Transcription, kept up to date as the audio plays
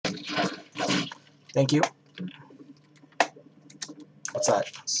Thank you. What's that?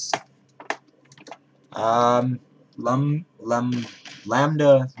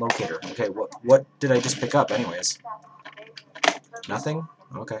 Lambda locator. Okay, what did I just pick up anyways? Nothing?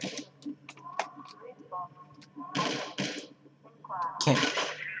 Okay. Can't.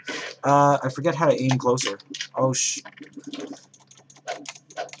 I forget how to aim closer. Oh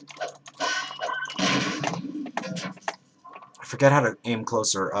I forget how to aim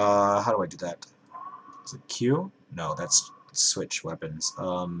closer. How do I do that? Is it Q? No, that's switch weapons.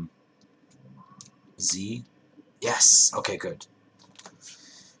 Z? Yes! Okay, good.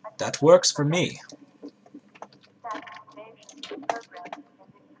 That works for me.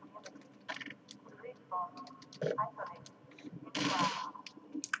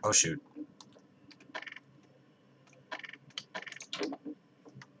 Oh shoot.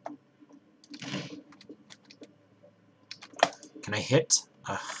 Can I hit?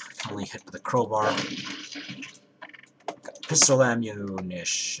 I can only hit with a crowbar. Got pistol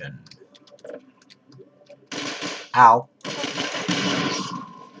ammunition. Ow.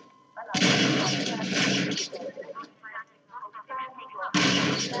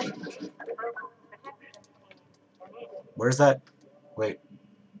 Where's that? Wait.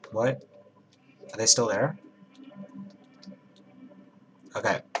 What? Are they still there?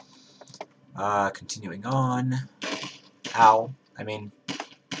 Okay. Continuing on. Ow. I mean...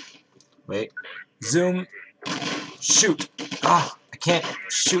 Wait. Zoom. Shoot. Ah, I can't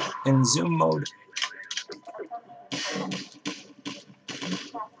shoot in zoom mode.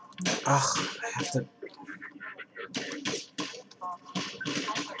 Ugh, I have to...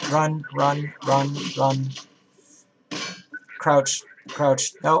 Run, run, run, run. Crouch,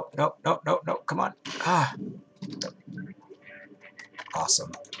 crouch. No, no, no, no, no, come on. Ah.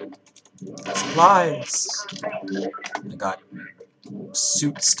 Awesome. Supplies. I got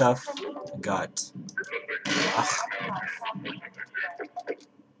suit stuff. I got... Ugh.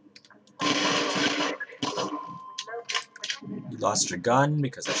 You lost your gun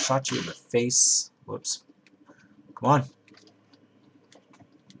because I shot you in the face. Whoops. Come on.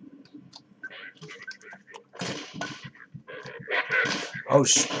 Oh,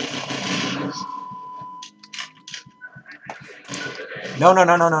 No, no,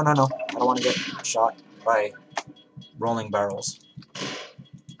 no, no, no, no, no. I don't want to get shot by rolling barrels.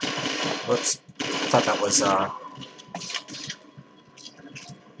 Whoops. I thought that was,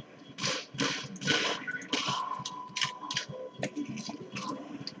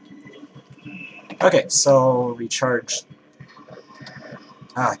 Okay, so recharge.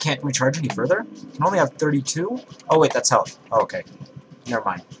 I can't recharge any further? I can only have 32? Oh wait, that's health. Oh, okay. Never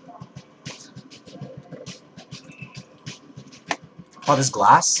mind. Oh, this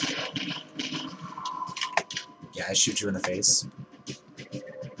glass? Yeah, I shoot you in the face.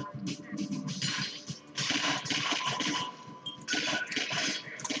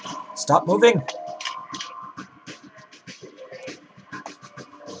 Stop moving!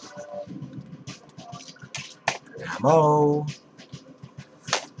 Ammo.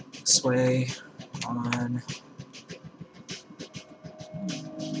 This way. On.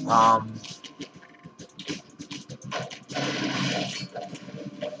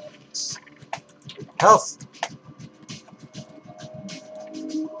 Health!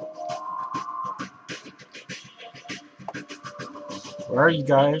 Where are you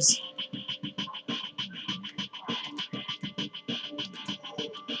guys?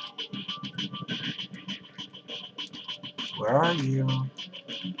 Where are you?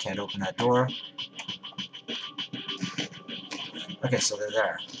 Can't open that door. Okay, so they're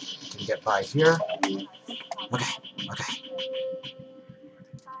there. Can you get by here? Okay, okay.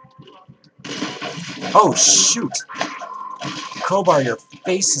 Oh, shoot! Crowbar, your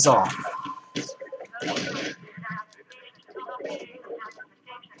face is off.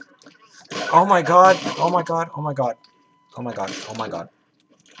 Oh my god, oh my god, oh my god. Oh my god, oh my god.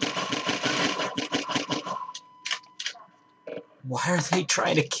 Why are they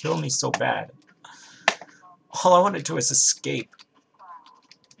trying to kill me so bad? All I want to do is escape.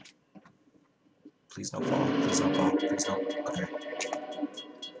 Please don't fall, please don't fall, please don't. Okay.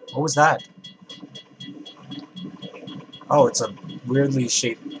 What was that? Oh, it's a weirdly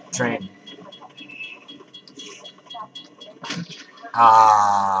shaped train.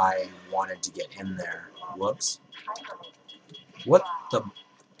 I wanted to get in there. Whoops. What the...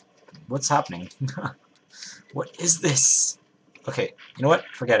 What's happening? What is this? Okay, you know what?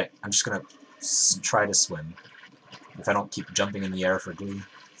 Forget it. I'm just gonna try to swim. If I don't keep jumping in the air for glee.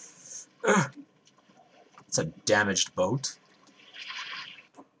 Ugh. It's a damaged boat.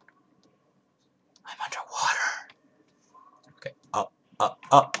 I'm underwater. Okay, up, up,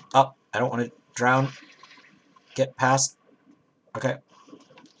 up, up. I don't want to Drown. Get past. Okay.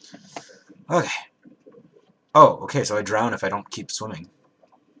 Okay. Oh, okay, so I drown if I don't keep swimming.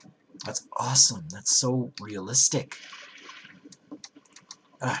 That's awesome. That's so realistic.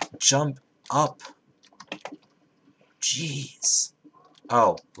 Jump up. Jeez.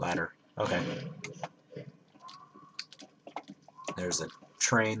 Oh, ladder. Okay. There's a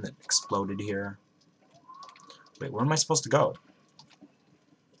train that exploded here. Wait, where am I supposed to go?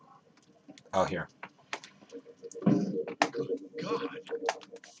 Oh, here. God.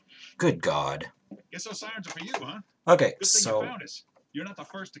 Good God. Guess those sirens are for you, huh? Okay, Good thing so... you found us. You're not the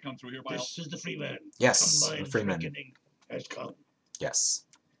first to come through here, This is the Freeman. Yes, the Unmind's Freeman. reckoning has come. Yes.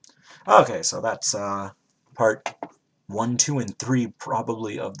 Okay, so that's part 1, 2, and 3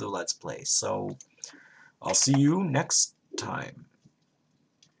 probably of the Let's Play. So I'll see you next time.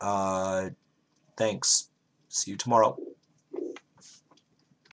 Thanks. See you tomorrow.